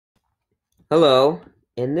Hello,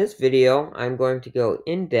 in this video, I'm going to go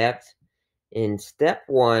in depth in step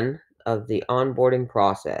 1 of the onboarding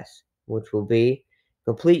process, which will be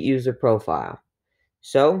complete user profile.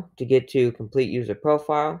 So to get to complete user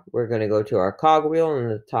profile, we're going to go to our cogwheel in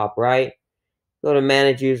the top right, go to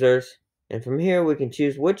manage users, and from here we can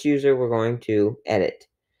choose which user we're going to edit.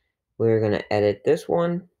 We're going to edit this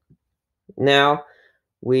one. Now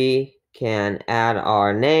we can add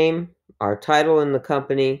our name, our title in the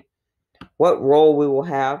company, what role we will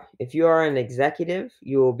have. If you are an executive,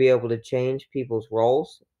 you will be able to change people's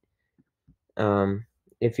roles.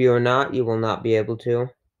 If you are not, you will not be able to.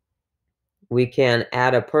 We can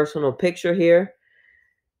add a personal picture here.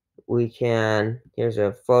 Here's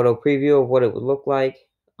a photo preview of what it would look like.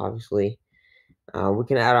 Obviously, we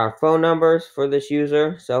can add our phone numbers for this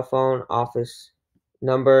user, cell phone, office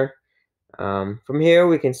number. From here,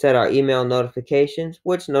 we can set our email notifications,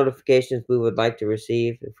 which notifications we would like to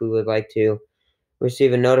receive. If we would like to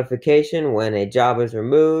receive a notification when a job is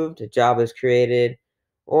removed, a job is created,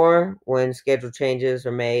 or when schedule changes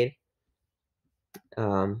are made.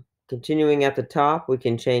 Continuing at the top, we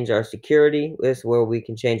can change our security. This is where we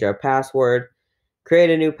can change our password, create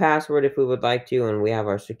a new password if we would like to, and we have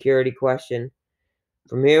our security question.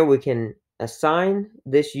 From here, we can assign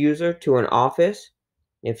this user to an office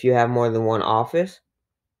if you have more than one office.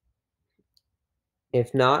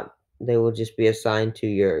 If not, they will just be assigned to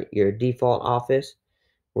your default office,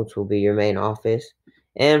 which will be your main office.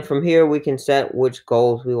 And from here, we can set which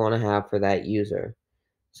goals we want to have for that user.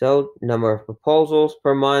 So number of proposals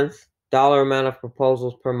per month, dollar amount of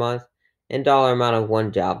proposals per month, and dollar amount of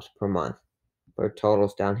one jobs per month for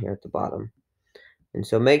totals down here at the bottom. And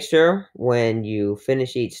so make sure when you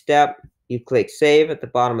finish each step, you click save at the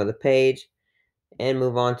bottom of the page and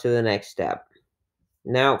move on to the next step.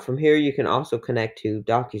 Now from here, you can also connect to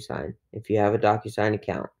DocuSign if you have a DocuSign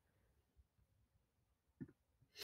account.